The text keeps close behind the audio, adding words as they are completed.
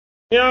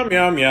Meow,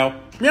 meow, meow.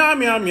 Meow,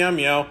 meow, meow,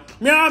 meow.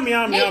 Meow,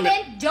 meow, meow, meow.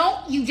 Nathan,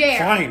 don't you dare.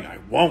 Fine, I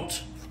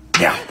won't.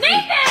 Yeah.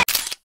 Nathan!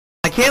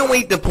 I can't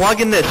wait to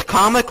plug in this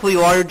comically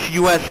large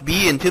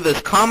USB into this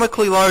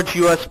comically large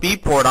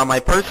USB port on my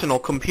personal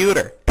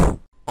computer.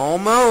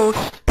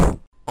 Almost.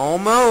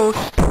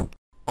 Almost.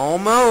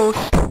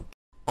 Almost.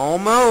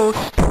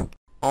 Almost.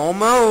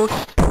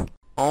 Almost.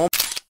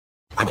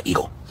 I'm an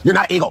eagle. You're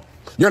not an eagle.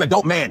 You're an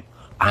adult man.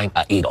 I'm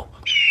an eagle.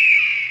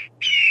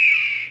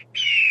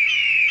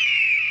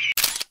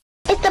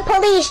 It's the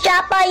police.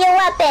 Drop all your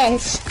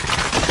weapons.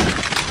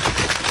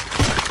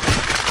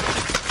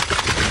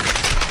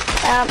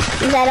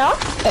 Is that all?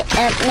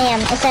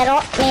 Ma'am, is that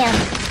all? Ma'am.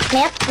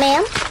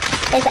 Ma'am?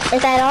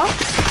 Is that all?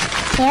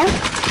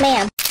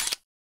 Ma'am?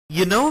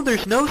 You know,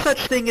 there's no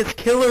such thing as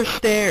killer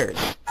stairs.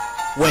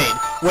 Wait,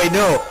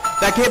 no.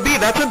 That can't be.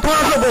 That's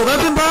impossible.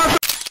 That's impossible.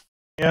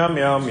 Meow,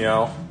 meow,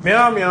 meow.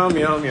 Meow, meow,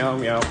 meow, meow,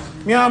 meow.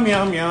 Meow,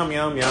 meow, meow,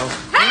 meow, meow.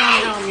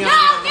 Hey! Meow, meow,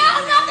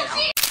 No, not the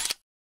cheese!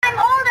 I'm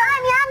older,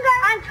 I'm younger,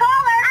 I'm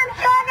taller, I'm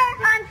shorter,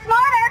 I'm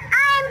smarter,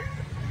 I'm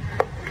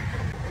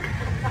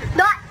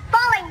not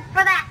falling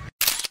for that.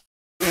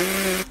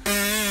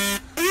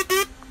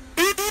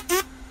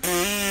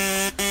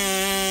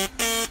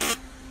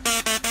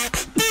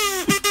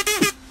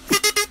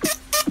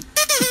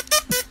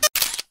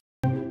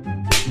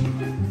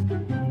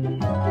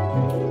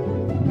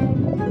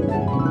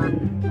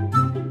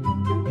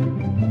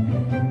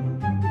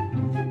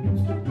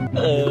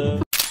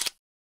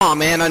 Aw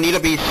man, I need to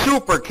be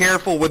super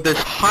careful with this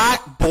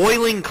hot,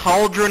 boiling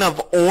cauldron of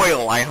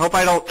oil. I hope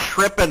I don't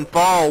trip and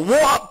fall.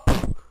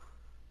 Whoop!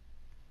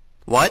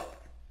 What?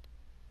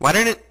 Why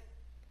didn't it...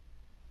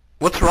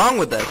 What's wrong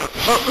with this?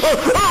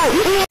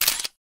 Oh!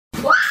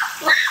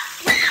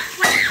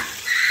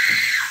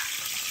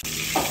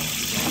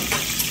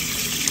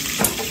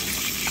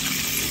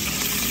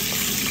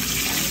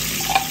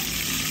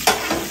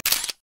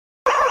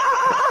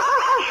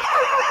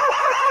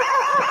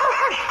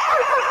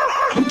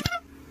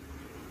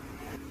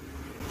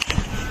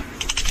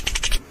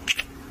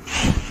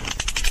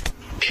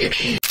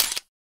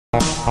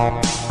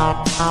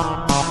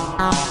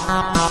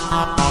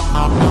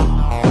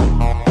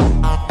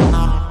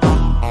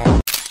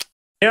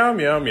 Meow,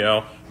 meow,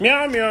 meow.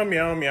 Meow, meow,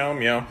 meow, meow,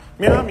 meow.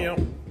 Meow, meow.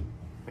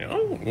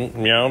 Meow,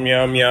 meow,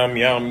 meow, meow,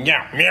 meow,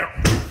 meow.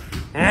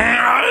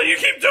 You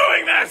keep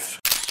doing this!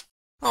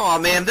 Aw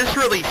man, this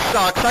really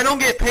sucks. I don't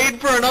get paid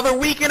for another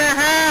week and a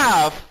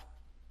half!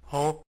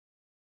 Huh?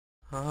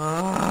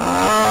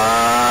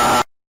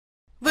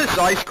 This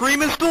ice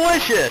cream is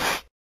delicious!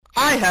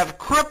 I have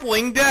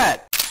crippling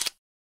debt!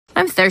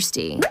 I'm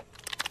thirsty.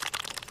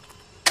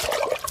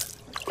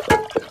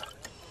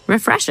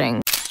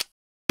 Refreshing.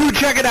 Dude,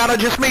 check it out, I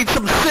just made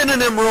some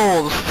synonym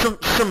rolls. Some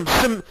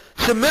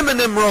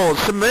synonym rolls.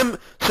 Some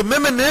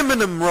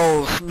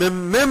rolls.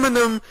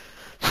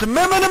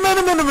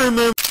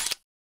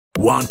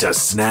 Want a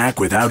snack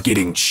without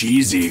getting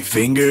cheesy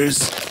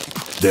fingers?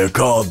 They're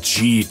called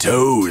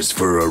Cheetos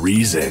for a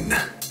reason.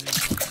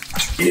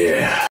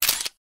 Yeah.